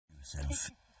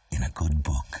yourself in a good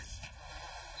book.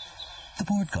 The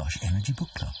Bokclub Energy Book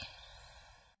Club.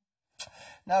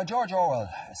 Now, George Orwell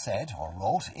said, or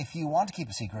wrote, if you want to keep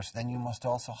a secret, then you must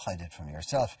also hide it from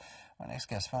yourself. Our next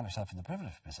guest found herself in the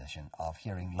privileged position of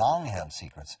hearing long-held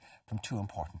secrets from two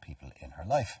important people in her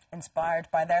life. Inspired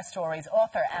by their stories,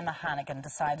 author Emma Hannigan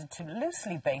decided to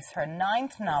loosely base her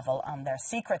 9th novel on their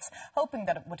secrets, hoping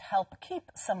that it would help keep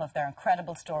some of their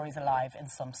incredible stories alive in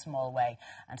some small way.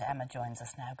 And Emma joins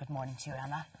us now. Good morning to you,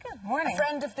 Emma. Good morning. A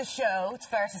friend of the show, it's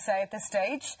fair to say, at this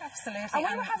stage. Absolutely. And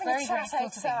we were having a chat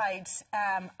outside,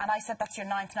 and I said that's your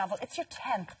 9th novel. It's your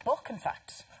 10th book, in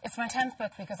fact. It's my 10th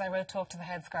book because I wrote Talk to the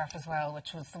Headscarf as well,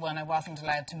 which was the one I wasn't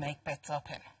allowed to make bits up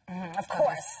in. Of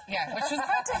course. Yeah, which was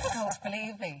quite difficult,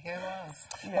 believe me. It was.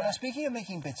 Yeah. Well, now, speaking of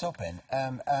making bits up in,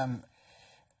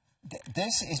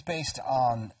 this is based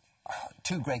on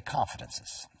two great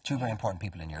confidences. Two very important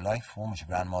people in your life. One was your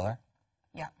grandmother.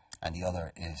 Yeah. And the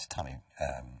other is Tommy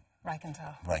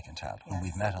Reichenthal, whom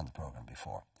we've met on the programme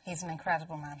before. He's an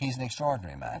incredible man. He's an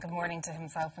extraordinary man. And good morning to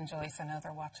himself and Joyce. I know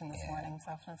they're watching this morning,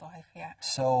 himself and his wife, yeah.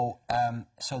 So,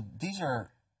 so these are,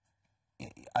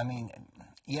 I mean,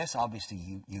 yes,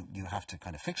 obviously you have to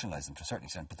kind of fictionalise them to a certain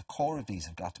extent, but the core of these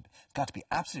have got to be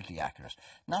absolutely accurate,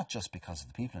 not just because of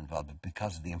the people involved, but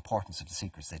because of the importance of the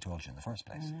secrets they told you in the first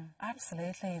place.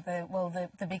 Absolutely.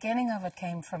 The beginning of it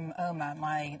came from Oma,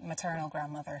 my maternal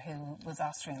grandmother, who was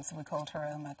Austrian, so we called her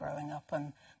Oma growing up,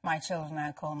 and my children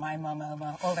now call my mum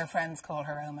Oma. All their friends call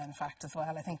her Oma, in fact, as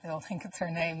well. I think they all think it's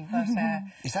her name. But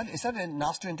is that an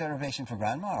Austrian derivation for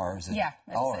grandma, or is it? Yeah,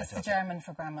 it's the German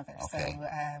for grandmother. Okay.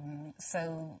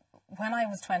 So when I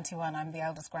was 21, I'm the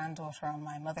eldest granddaughter on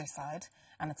my mother's side,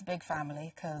 and it's a big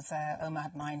family because Oma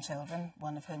had 9 children,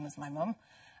 one of whom was my mum.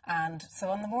 And so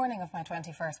on the morning of my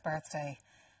 21st birthday,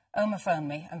 Oma phoned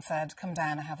me and said, come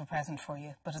down, I have a present for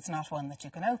you, but it's not one that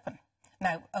you can open.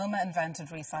 Now, Oma invented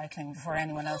recycling before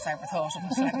anyone else ever thought of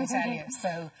it, let me tell you.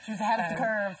 So she was ahead of the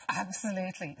curve.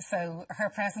 Absolutely. So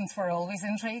her presents were always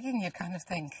intriguing. You'd kind of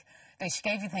think, she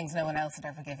gave you things no one else would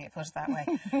ever give you, put it that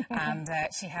way. And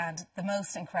she had the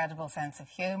most incredible sense of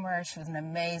humour. She was an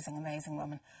amazing, amazing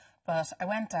woman. But I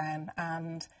went down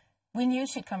and we knew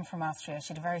she'd come from Austria.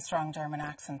 She had a very strong German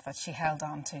accent that she held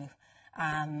on to.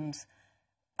 And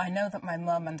I know that my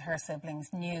mum and her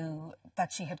siblings knew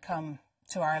that she had come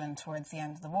to Ireland towards the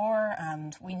end of the war,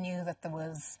 and we knew that there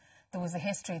was a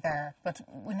history there, but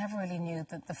we never really knew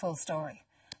the full story.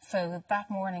 So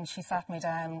that morning she sat me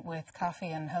down with coffee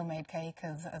and homemade cake,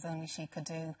 as only she could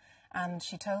do, and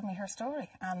she told me her story,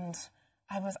 and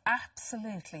I was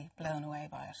absolutely blown away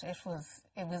by it.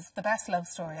 It was the best love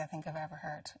story I think I've ever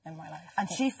heard in my life. And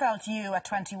she felt you, at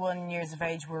 21 years of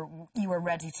age, you were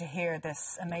ready to hear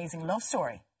this amazing love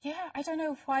story. Yeah, I don't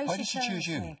know why did she choose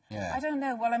you? Me. Yeah. I don't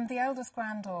know. Well, I'm the eldest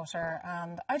granddaughter,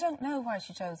 and I don't know why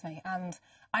she chose me. And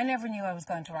I never knew I was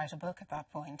going to write a book at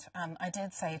that point. And I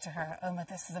did say to her, Oma,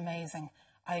 this is amazing.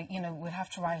 We'll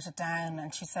have to write it down.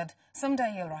 And she said,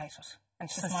 someday you'll write it. And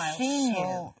she smiled.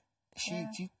 She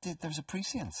knew. There was a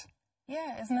prescience.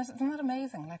 Yeah, isn't that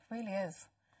amazing? Like, really is.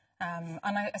 And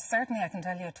certainly I can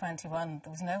tell you at 21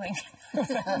 there was no inkling I was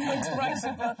going to write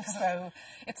a book, so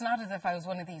it's not as if I was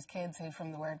one of these kids who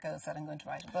from the word go said I'm going to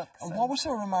write a book. So. What was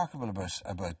so remarkable about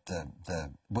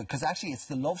because actually it's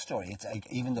the love story, it's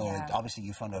even though obviously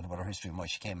you found out about her history and why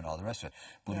she came and all the rest of it,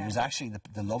 but it was actually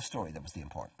the love story that was the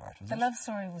important part, wasn't it? The love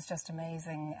story was just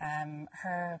amazing.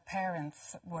 Her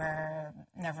parents were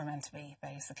never meant to be,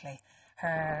 basically.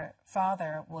 Her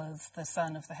father was the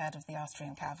son of the head of the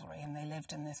Austrian cavalry, and they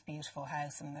lived in this beautiful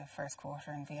house in the first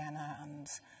quarter in Vienna, and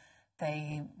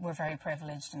they were very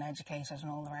privileged and educated and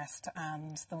all the rest.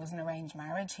 And there was an arranged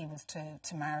marriage. He was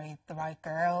to marry the right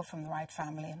girl from the right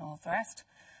family and all the rest.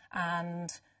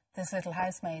 And this little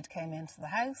housemaid came into the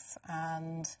house,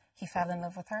 and he fell in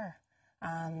love with her.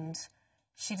 And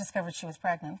she discovered she was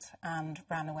pregnant and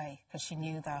ran away because she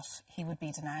knew that he would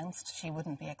be denounced, she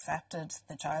wouldn't be accepted,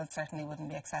 the child certainly wouldn't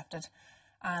be accepted.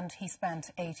 And he spent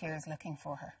 8 years looking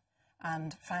for her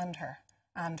and found her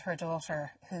and her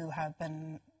daughter, who had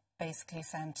been basically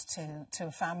sent to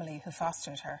a family who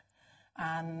fostered her.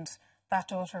 And that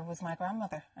daughter was my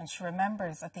grandmother, and she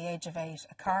remembers at the age of 8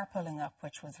 a car pulling up,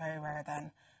 which was very rare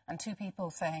then, and 2 people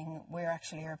saying, we're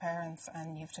actually your parents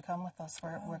and you have to come with us,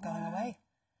 we're going away.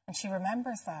 And she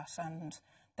remembers that, and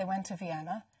they went to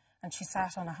Vienna, and she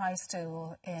sat on a high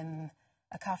stool in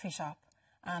a coffee shop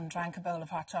and drank a bowl of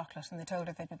hot chocolate, and they told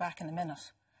her they'd be back in a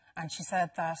minute. And she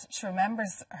said that she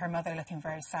remembers her mother looking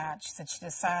very sad. She said she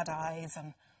had sad eyes,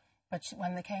 but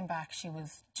when they came back, she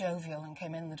was jovial and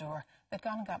came in the door. They'd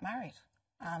gone and got married,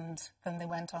 and then they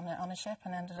went on a ship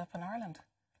and ended up in Ireland.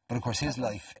 But of course, his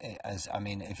life,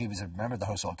 if he was a member of the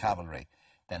Household Cavalry,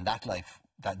 then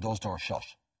those doors shut.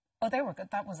 Oh, they were good.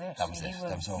 That was it. That was it.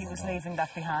 He was leaving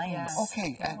that behind. Yeah.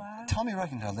 Okay, Tommy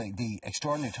Reichenthal, the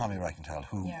extraordinary Tommy Reichenthal,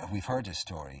 who we've heard his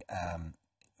story.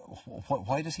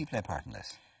 Why does he play a part in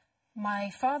this? My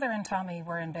father and Tommy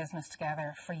were in business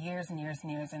together for years and years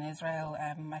and years in Israel.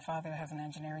 My father has an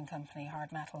engineering company,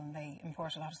 Hard Metal, and they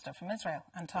import a lot of stuff from Israel.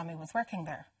 And Tommy was working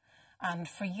there. And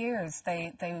for years,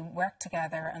 they worked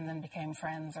together and then became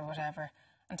friends or whatever.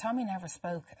 And Tommy never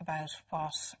spoke about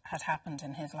what had happened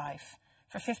in his life.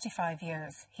 For 55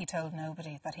 years, he told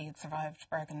nobody that he had survived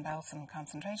Bergen-Belsen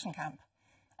concentration camp.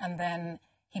 And then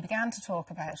he began to talk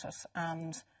about it.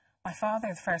 And my father,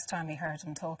 the first time he heard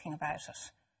him talking about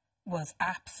it, was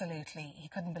absolutely, he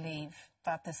couldn't believe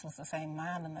that this was the same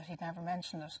man and that he'd never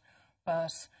mentioned it.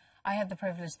 But I had the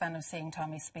privilege then of seeing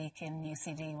Tommy speak in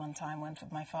UCD one time, went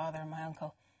with my father and my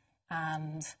uncle,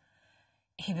 and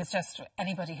he was just,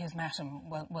 anybody who's met him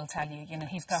will tell you,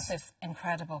 he's got this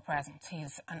incredible presence.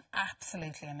 He's an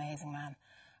absolutely amazing man.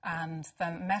 And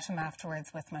then met him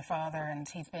afterwards with my father, and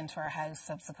he's been to our house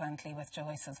subsequently with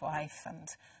Joyce's wife, and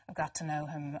I've got to know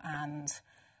him. And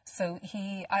so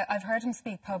I've heard him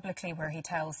speak publicly where he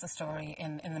tells the story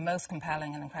in the most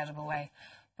compelling and incredible way.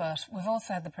 But we've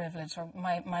also had the privilege,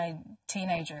 my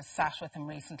teenagers sat with him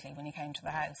recently when he came to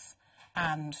the house.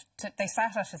 And they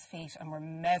sat at his feet and were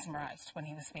mesmerised when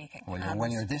he was speaking. Well, when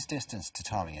you're this distance to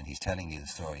Tommy and he's telling you the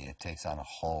story, it takes on a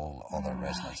whole other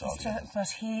resonance altogether. But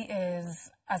he is,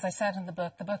 as I said in the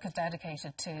book is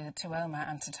dedicated to Oma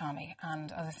and to Tommy.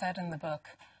 And as I said in the book,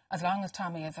 as long as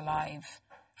Tommy is alive,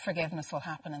 forgiveness will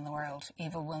happen in the world.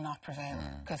 Evil will not prevail,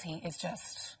 because he is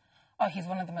just... Oh, he's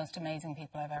one of the most amazing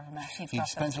people I've ever met. He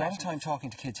spends a lot of time talking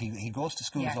to kids. He goes to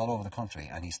schools all over the country,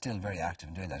 and he's still very active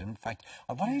in doing that. In fact,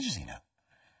 what age is he now?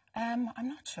 I'm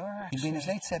not sure, actually. He'd be in his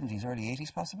late 70s, early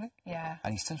 80s, possibly? Yeah.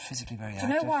 And he's still physically very active.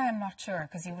 Do you know why I'm not sure?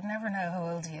 Because you would never know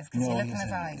how old he is, because you look in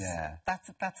his eyes. Yeah.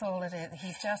 That's all it is.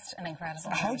 He's just an incredible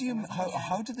How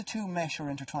do the two mesh or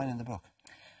intertwine in the book?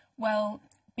 Well,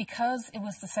 because it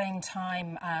was the same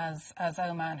time as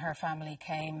Oma and her family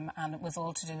came, and it was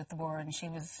all to do with the war, and she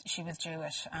was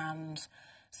Jewish, and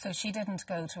so she didn't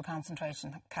go to a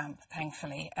concentration camp,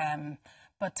 thankfully,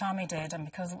 but Tommy did, and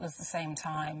because it was the same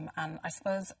time, and I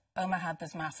suppose Oma had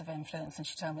this massive influence, and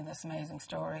she told me this amazing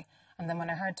story, and then when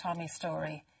I heard Tommy's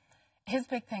story, his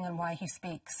big thing and why he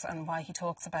speaks and why he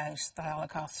talks about the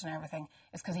Holocaust and everything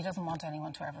is because he doesn't want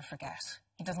anyone to ever forget.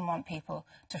 He doesn't want people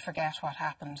to forget what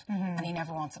happened, and he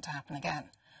never wants it to happen again.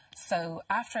 So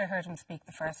after I heard him speak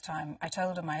the first time, I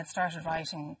told him I had started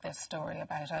writing this story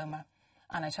about Oma,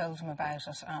 and I told him about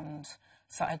it, and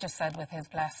so I just said with his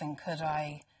blessing, could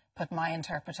I put my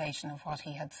interpretation of what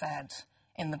he had said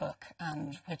in the book,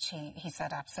 and which he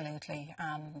said absolutely,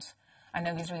 and I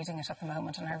know he's reading it at the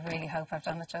moment, and I really hope I've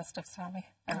done it justice, Tommy.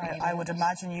 I would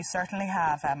imagine you certainly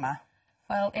have, Emma.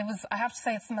 Well, I have to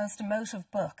say, it's the most emotive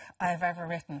book I've ever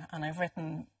written, and I've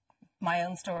written my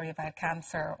own story about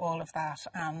cancer, all of that,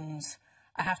 and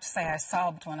I have to say I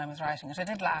sobbed when I was writing it. I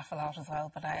did laugh a lot as well,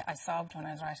 but I sobbed when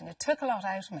I was writing it. It took a lot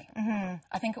out of me.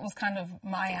 I think it was kind of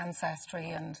my ancestry,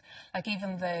 and like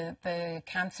even the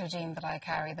cancer gene that I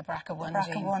carry, the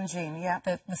BRCA1 gene, yeah.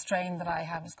 The strain that I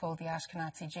have is called the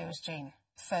Ashkenazi Jewish gene.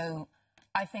 So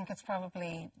I think it's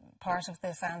probably part of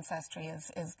this ancestry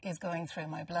is going through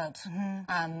my blood.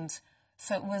 And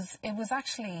so it was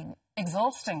actually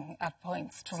exhausting at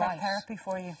points to write. Therapy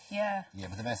for you. Yeah. Yeah,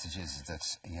 but the message is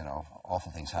that,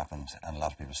 awful things happened and a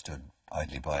lot of people stood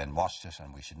idly by and watched it,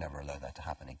 and we should never allow that to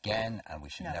happen again, and we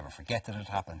should never forget that it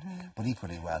happened. But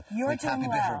equally we can't be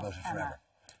bitter about it forever.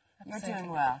 You're doing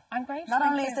well. I'm grateful.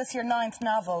 Not only is this your 9th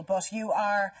novel, but you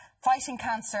are fighting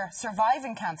cancer,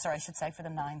 surviving cancer, I should say, for the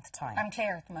 9th time. I'm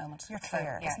clear at the moment. You're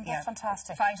clear. So, Isn't that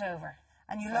fantastic? Fight over.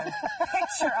 And you look a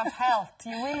picture of health.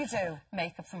 You really do.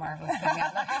 Makeup's a marvellous thing.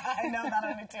 I know that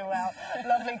only too well.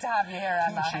 Lovely to have you here,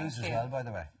 Emma. Cool shoes as well, by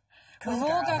the way. We've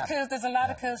all got cool. There's a lot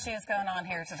of cool shoes going on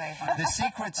here today. The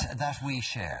Secrets That We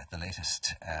Share, the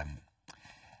latest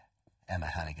Emma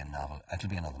Hannigan novel. It'll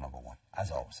be another #1,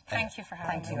 as always. Thank you for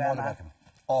having me. Thank you, Emma. Welcome.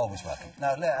 Always welcome.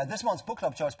 Now, this month's book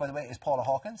club choice, by the way, is Paula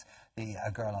Hawkins, the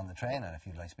Girl on the Train, and if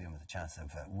you'd like to be in with a chance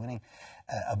of winning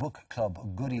a book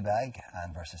club goodie bag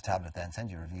and versus tablet, then send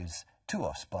your reviews to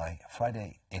us by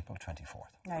Friday, April 24th.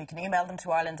 Now, you can email them to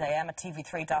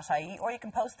irelandam@tv3.ie, or you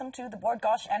can post them to the Bord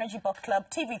Gáis Energy Book Club,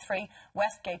 TV3,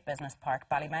 Westgate Business Park,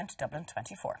 Ballymount, Dublin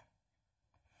 24.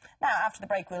 Now, after the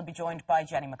break, we'll be joined by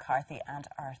Jenny McCarthy and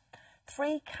our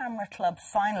 3 Camera Club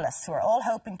finalists who are all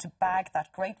hoping to bag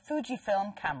that great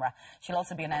Fujifilm camera. She'll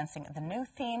also be announcing the new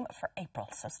theme for April,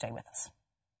 so stay with us.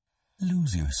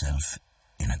 Lose yourself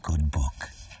in a good book.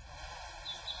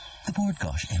 The Bord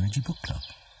Gáis Energy Book Club.